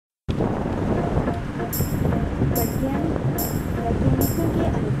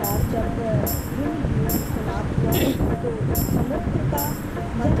जब युद्ध समाप्त हुआ तो समुद्र का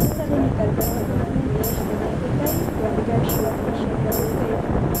मंथन से निकलकर भगवान ने देश दुनिया के कई द्वारिका शहर हो गए।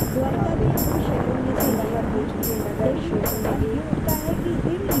 द्वारका भी उन शहरों में से नया हो चुके नगर क्षेत्र में ये होता है कि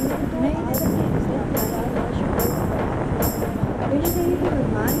इन नए नगर के स्थापना वर्ष कृष्ण ही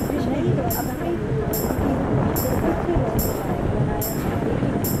भगवान कृष्ण ही अपने पूर्वज की भूमि को फिर से रहने लायक बनाया था।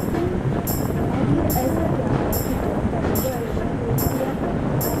 लेकिन ऐसा क्या है कि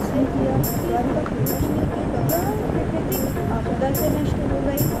द्वारका पहुँचने के दौरान प्राकृतिक आपदा से नष्ट हो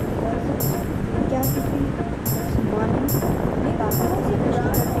गई और क्या किसी मानव ने कहा से नष्ट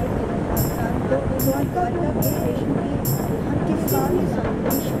कर दी। तो द्वारका के रेशम की यहाँ किसी भी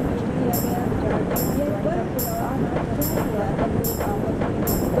समुद्री समझ लिया गया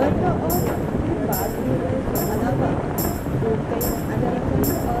द्वारका और बाद में अलावा कई अन्य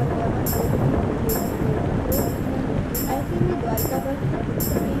और ऐसे में द्वारका पर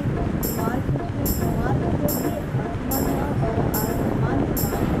मार्ग जो भी आत्मा और आसमान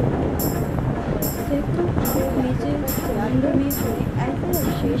से कुछ नीचे जानवर में हमें ऐसे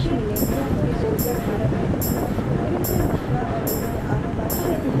अवशेष मिले कि सोचकर भारत में फिर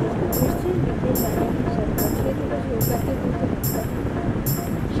से लिखे जाने की शर्त खेती को छोड़ करके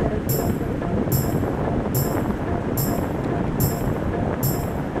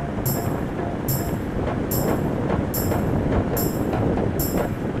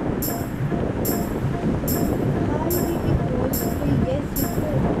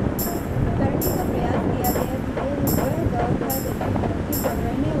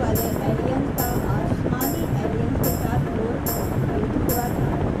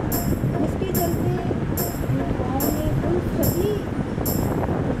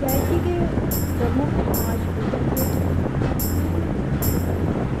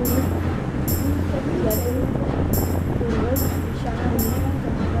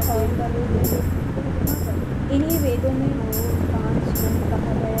इन्हीं वेदों में 5 मन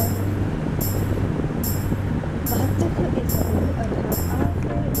कहा गया। 72 ईसा अर्थात आज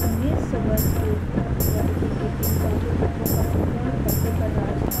से 1900 वर्ष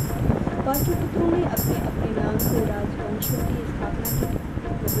पांचों पुत्रों ने अपने अपने नाम से राजवंशों की स्थापना की।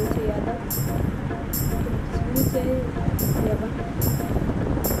 प्रभु से यादव, शुरू से यवन,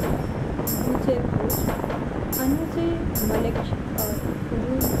 से भोज, अनु से मलिक और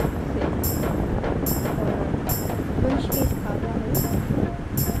गुरु से वंश की स्थापना हुई।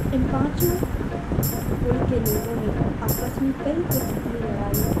 इन पांचों कुल के लोगों ने आपस में कई प्रसिद्ध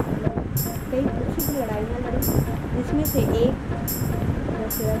लड़ाइयाँ लड़ी, जिसमें से एक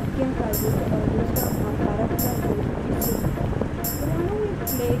दशरथियों का युद्ध और दूसरा महाभारत का युद्ध। पुराणों में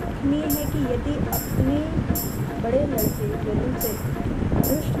उल्लेखनीय है कि यदि अपने बड़े लड़के यदु से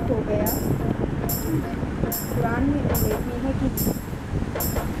रुष्ट हो गया, पुराण में उल्लेखनीय है कि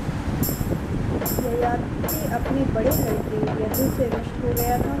ययाति अपने बड़े लड़के यदु से रुष्ट हो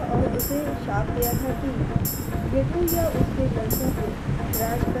गया था और उसे शाप दिया था कि यदु या उसके लड़कों को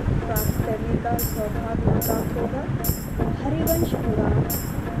राजपद प्राप्त करने का सौभाग्य प्राप्त होगा। हरिवंश पुराण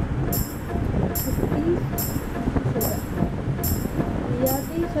 36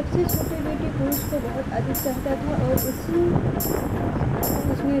 ययाति सबसे छोटे बेटे पुरुष को बहुत अधिक चाहता था और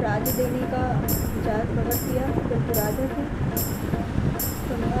उसमें राज्य देने का विचार प्रकट किया, परंतु राजा थे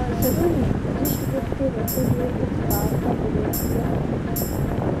सभी ने वशिष्ठ के रहते हुए इस बात का विरोध किया।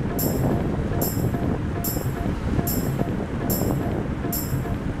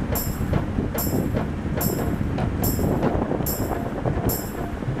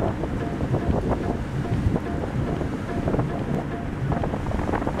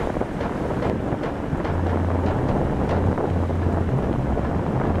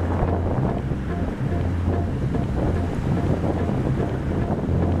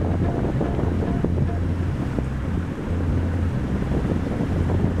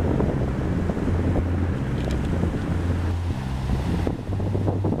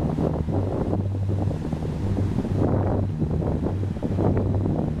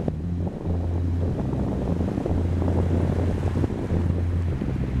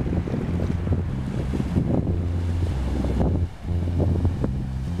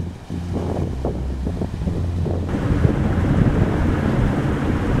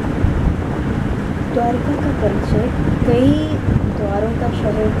 द्वारका का परिचय कई द्वारों का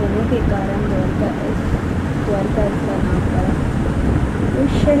शहर होने के कारण द्वारका इसका नाम पड़ा।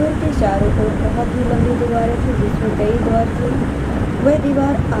 उस शहर के चारों ओर बहुत ही लंबी दीवारें थी जिसमें कई द्वार थे। वह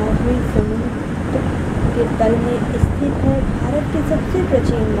दीवार आज भी समुद्र के तल में स्थित है। भारत के सबसे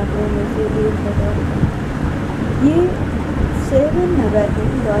प्राचीन नगरों में से एक है। ये 7 नगर हैं: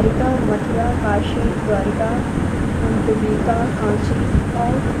 द्वारिका, मथुरा, काशी, द्वारिका, अंबिका, कांची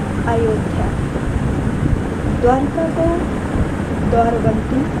और अयोध्या। द्वारिका को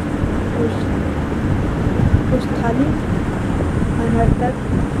द्वारवंती, कुष्ठाली, अनर्तक,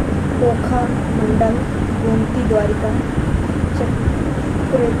 ओखा मंडल, गोमती द्वारिका,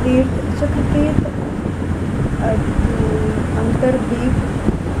 चक्रतीर्थ, अंतरदीप,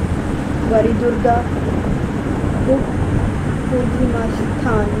 वरिदुर्गा को पूर्णिमा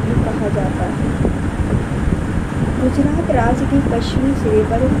स्थान भी कहा जाता है। गुजरात राज्य के पश्चिमी सिरे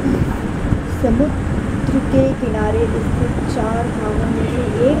पर समुद्र के किनारे स्थित 4 धामों में से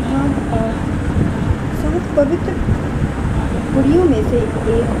एक धाम और 7 पवित्र पुरियों में से एक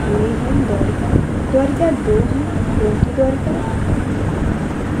पुरी है द्वारिका। द्वारिका 2 है, गोमती द्वारिका,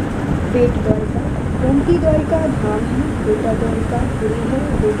 बेट द्वारिका। गोमती द्वारिका धाम है, बेटा द्वारिका पुरी है।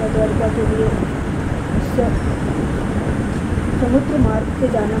 बेटा द्वारिका के लिए समुद्र मार्ग से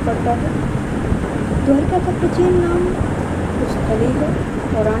जाना पड़ता है। द्वारिका का प्राचीन नाम कुष्ठली है।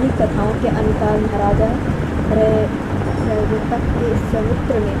 पौराणिक कथाओं के अनुसार महाराजा रैवतक के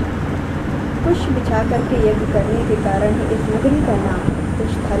समुद्र में कुश बिछा करके यज्ञ करने के कारण ही इस नगरी का नाम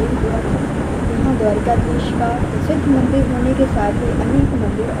कुष्ठली हुआ था। यहाँ द्वारिकाधीश का प्रसिद्ध मंदिर होने के साथ ही अनेक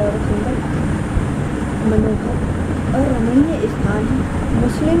मंदिर और सुंदर, मनोहर और रमणीय स्थान हैं।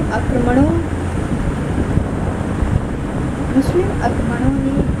 मुस्लिम आक्रमणों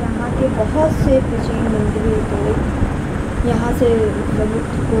ने यहाँ के बहुत से प्राचीन मंदिर तोड़े। यहाँ से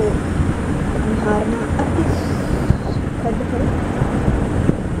समुद्र को निहारना अति सुखद है।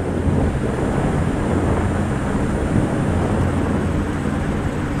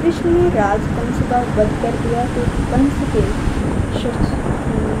 कृष्ण ने राजकंस का वध कर दिया तो कंस के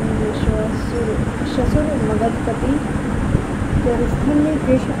ससुर मगधपति जरस्थल ने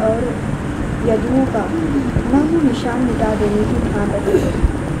कृष्ण और यदुओं का नामो निशान मिटा देने की ठान रखी।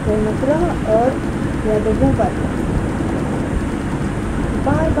 वह मथुरा और यादवों पर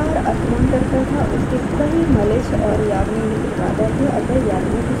बार बार आक्रमण करता था। उसके कई मलेच्छ और याग्नि राजा थे। अगर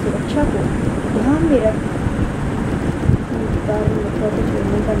यादवों की सुरक्षा को ध्यान में रख मथुरा को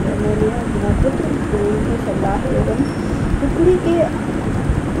छोड़ने का निर्णय लिया। अपना पुत्र गुरु की सलाह एवं पुत्री के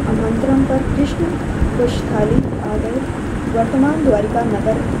आमंत्रण पर कृष्ण कुष्ठाली आ गए। वर्तमान द्वारिका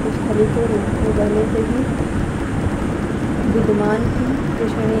नगर कुष्ठली के रूप में पहले से ही विद्यमान थी।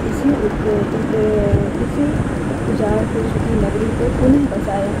 कृष्ण ने इसी उजाड़ हो चुकी नगरी को पुनः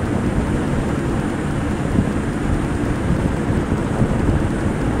बसाया।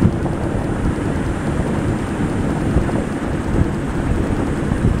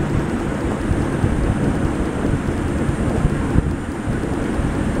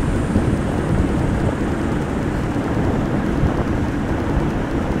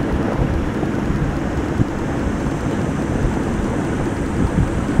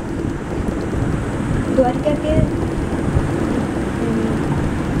 द्वारिका के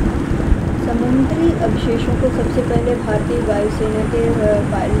समुद्री अवशेषों को सबसे पहले भारतीय वायुसेना के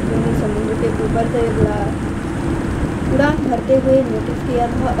पायलटों ने समुद्र के ऊपर से उड़ान भरते हुए नोटिस किया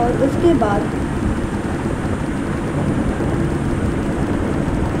था और उसके बाद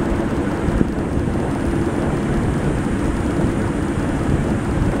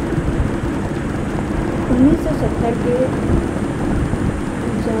के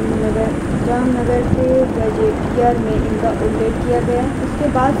जामनगर के गजेटियर में इनका उल्लेख किया गया। उसके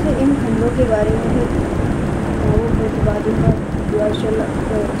बाद से इन खंडों के बारे में भी प्रतिवादी का विवाद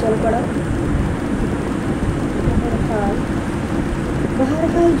चल पड़ा।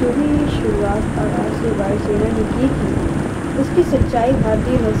 बहरहाल जो भी शुरुआत आगाज से वायुसेना ने की थी उसकी सच्चाई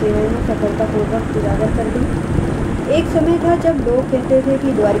भारतीय नौसेना ने सफलतापूर्वक उजागर कर दी। एक समय था जब लोग कहते थे कि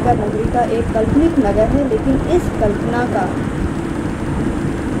द्वारिका नगरी का एक काल्पनिक नगर है, लेकिन इस कल्पना का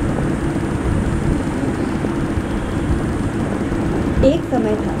एक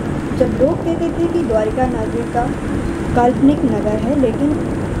समय था जब लोग कहते थे कि द्वारिका नगरी का काल्पनिक नगर है, लेकिन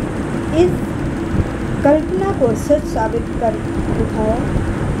इस कल्पना को सच साबित कर दिखाया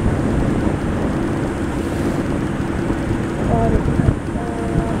और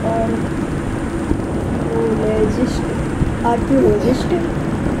आर्कियोलॉजिस्ट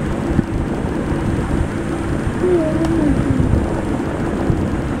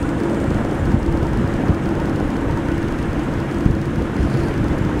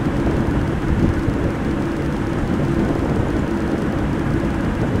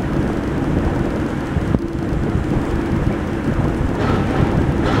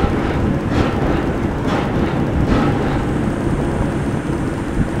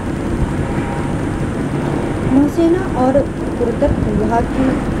नौसेना और पुरातत्व विभाग की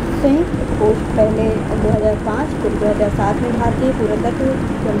संयुक्त पोस्ट पहले 2005 फिर 2007 में भारतीय पुरातत्व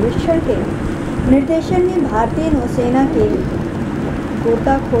सर्वेक्षण के निर्देशन में भारतीय नौसेना के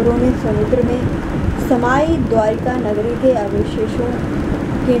गोताखोरों ने समुद्र में समाई द्वारिका नगरी के अवशेषों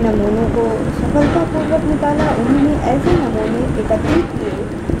के नमूनों को सफलतापूर्वक निकाला। उन्होंने ऐसे नमूने एकत्रित किए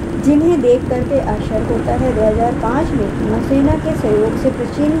जिन्हें देख करके आश्चर्य होता है। 2005 में नौसेना के सहयोग से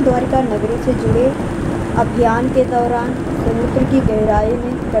प्राचीन द्वारिका नगरी से जुड़े अभियान के दौरान समुद्र की गहराई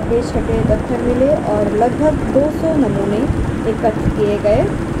में कटे छटे पत्थर मिले और लगभग 200 नमूने एकत्र किए गए।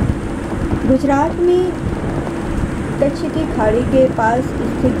 गुजरात में कच्छ की खाड़ी के पास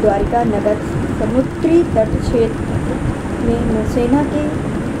स्थित द्वारिका नगर समुद्री तट क्षेत्र में नौसेना के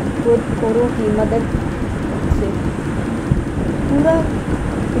गोताखोरों की मदद से पूरा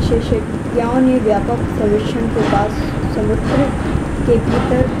विशेषज्ञों ने व्यापक सर्वेक्षण के बाद समुद्र के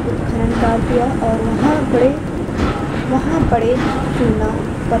भीतर उत्खनन कार्य किया और वहाँ पड़े चूना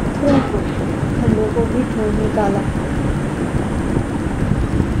पत्थरों को खंडों को भी ढूंढ निकाला।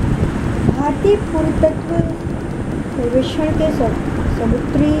 भारतीय पुरातत्व सर्वेक्षण के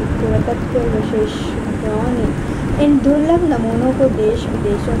समुद्री पुरातत्व विशेषज्ञों ने इन दुर्लभ नमूनों को देश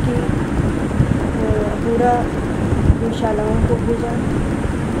विदेशों की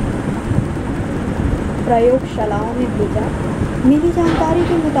प्रयोगशालाओं में भेजा। मिली जानकारी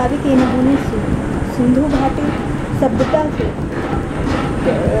के मुताबिक ये नमूने सिंधु घाटी सभ्यता से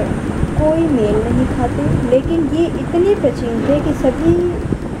कोई मेल नहीं खाते, लेकिन ये इतने प्राचीन थे कि सभी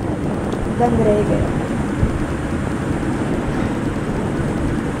दंग रह गए।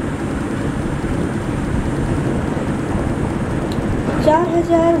 चार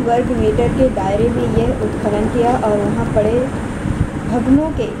 4000 वर्ग मीटर के दायरे में यह उत्खनन किया और वहाँ पड़े भवनों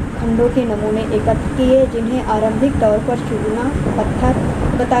के खंडों के नमूने एकत्र किए, जिन्हें आरंभिक तौर पर चूना पत्थर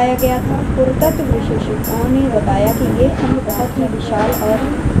बताया गया था। पुरातत्व विशेषज्ञों ने बताया कि ये खंड बहुत ही विशाल और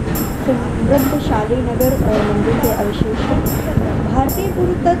समृद्धशाली नगर और मंदिर के अवशेष हैं। भारतीय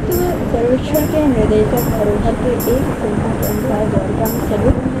पुरातत्व सर्वेक्षण के निर्देशक धरोहर के एक फिल्मों के अनुसार द्वारिका में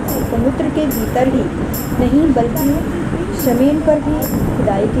समुद्र के भीतर ही नहीं बल्कि जमीन पर भी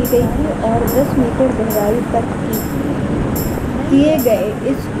खुदाई की गई थी और 10 मीटर गहराई तक किए गए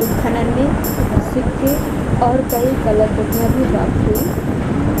इस उत्खनन में सिक्के और कई कलाकृतियाँ भी प्राप्त हुई।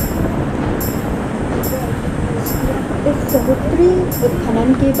 इस समुद्री उत्खनन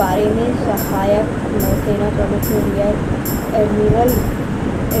के बारे में सहायक नौसेना प्रमुख रियर एडमिरल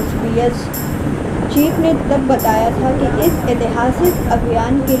SBS चीफ ने तब बताया था कि इस ऐतिहासिक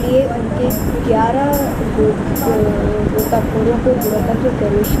अभियान के लिए उनके 11 गोताखोरों को पुरातत्व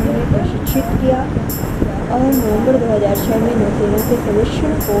सर्वेक्षण में प्रशिक्षित किया और नवंबर 2006 में नौसेना के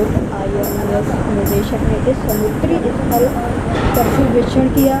सर्वेक्षण कोर्ट INS निदेशक ने इस समुद्री स्थल पर सर्वेक्षण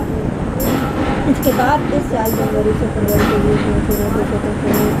किया। इसके बाद इस साल जनवरी से फरवरी के बीच नौसेना के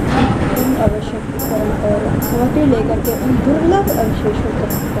गोताखोरों उन आवश्यकताओं और अनुमति लेकर के उन दुर्लभ अवशेषों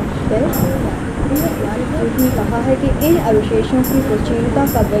तक पहुँच उसने कहा है कि इन अवशेषों की प्राचीनता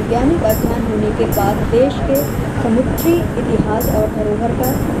का वैज्ञानिक अध्ययन होने के बाद देश के समुद्री इतिहास और धरोहर का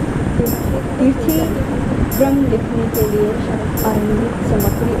तीर्थी क्रम लिखने के लिए आरंभिक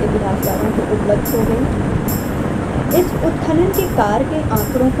सामग्री इतिहासकारों को उपलब्ध हो गई। इस उत्खनन के कार्य के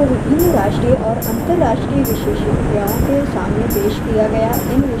आंकड़ों को विभिन्न राष्ट्रीय और अंतर्राष्ट्रीय विशेषज्ञों के सामने पेश किया गया।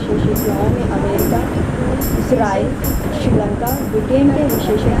 इन विशेषज्ञों में अमेरिका, इसराइल, श्रीलंका, ब्रिटेन के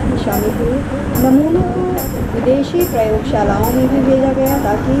विशेषज्ञ शामिल हुए। नमूनों को विदेशी प्रयोगशालाओं में भी भेजा गया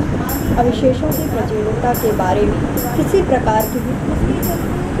ताकि अवशेषों की प्राचीनता के बारे में किसी प्रकार की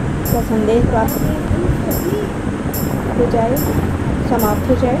का संदेह प्राप्त हो जाए, समाप्त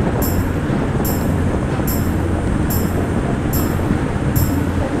हो जाए।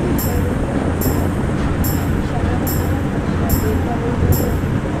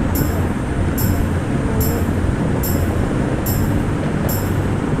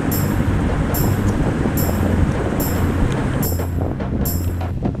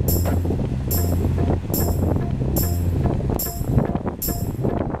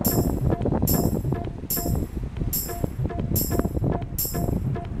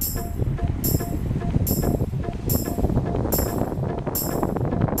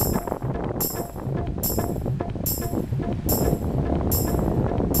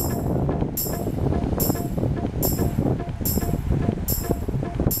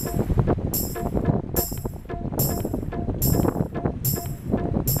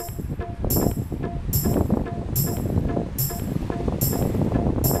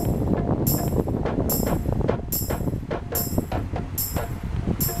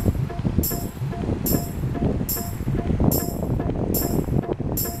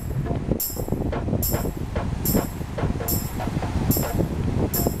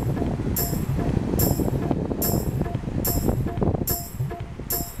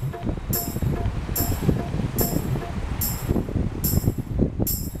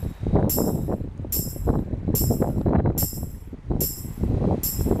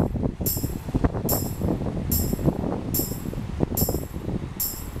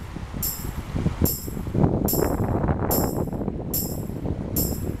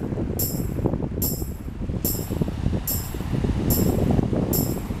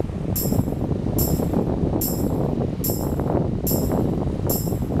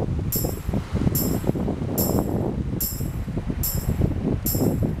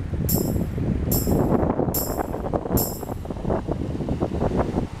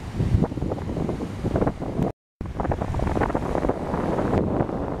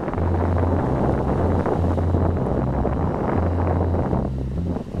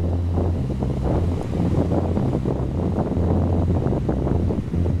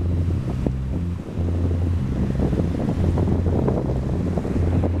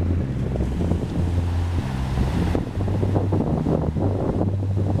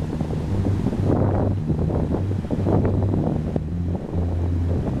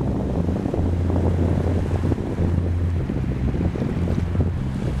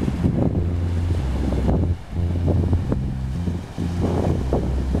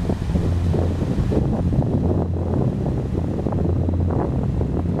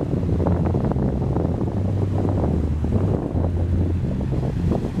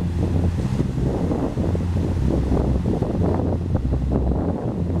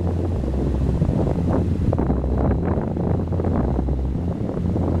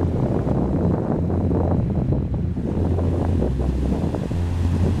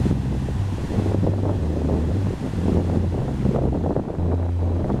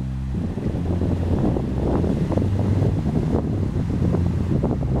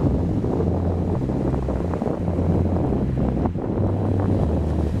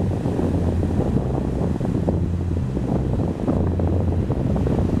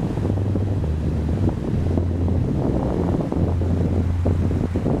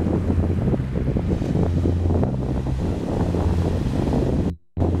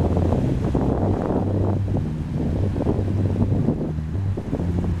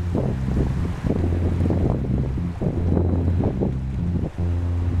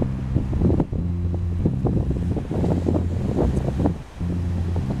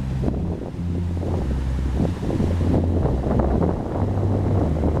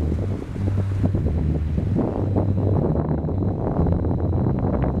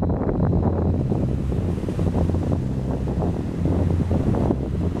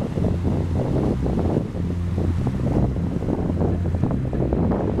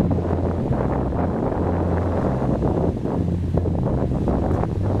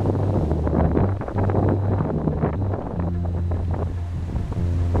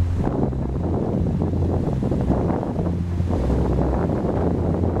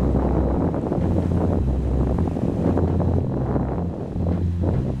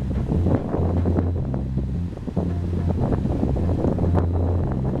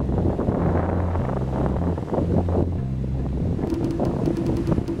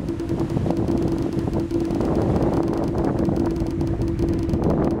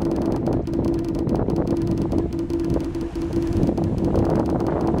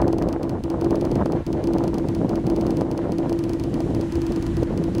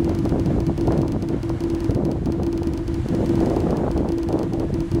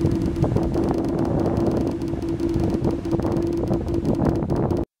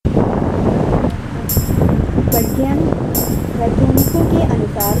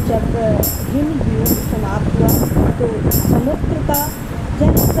 जब हिमयुग समाप्त हुआ तो समुद्र का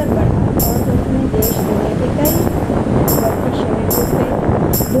जल स्तर बढ़ा और उसमें देश दुनिया के कई वर्ती शहर डूब गए।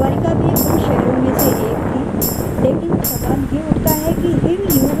 द्वारिका भी उन शहरों में से एक थी। लेकिन सवाल ये उठता है कि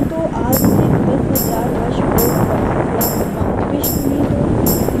हिमयुग तो आज से 10,000 वर्ष पूर्व समाप्त हुआ। भगवान कृष्ण ने तो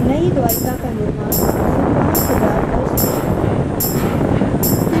नई द्वारिका का निर्माण सिर्फ 5,000 वर्ष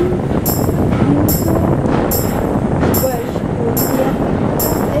 300 वर्ष पूर्व किया।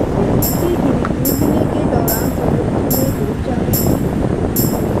 ऐसे उसके डूबने के दौरान समुद्र में डूब जाने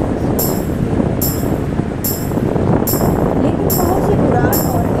लेकिन बहुत से पुराण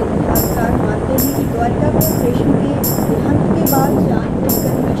और इतिहासकार मानते हैं कि द्वारिका को कृष्ण के देहांत के बाद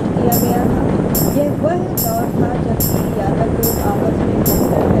जानबूझकर नष्ट किया गया था। यह वह दौर था जबकि यादव लोग आपस में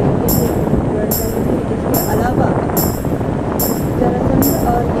भयंकर तरीके से लड़ रहे थे। इसके अलावा जरासंध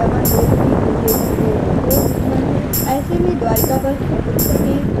और यमन लोग भी एक दूसरे को दुश्मन थे। ऐसे में द्वारिका पर समुद्र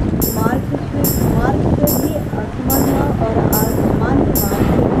के मार्ग से भी आसमान हुआ और आसमान के मार्ग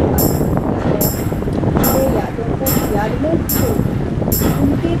से भी आसमान किया गया। यादों को याद में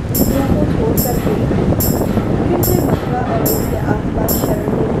उनके पुत्रों को छोड़ करके फिर से मथुरा और उसके आसपास शरण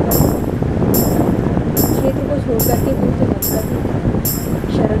लेनी पड़ी। क्षेत्र को छोड़ करके फिर से मथुरा की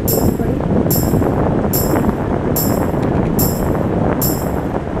शरण लेनी पड़ी।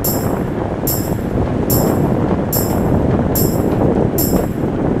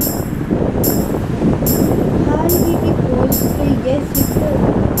 हाल ही की खोज से यह सिद्ध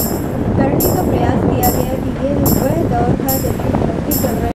करने का प्रयास किया गया कि यह वह दौर था जबकि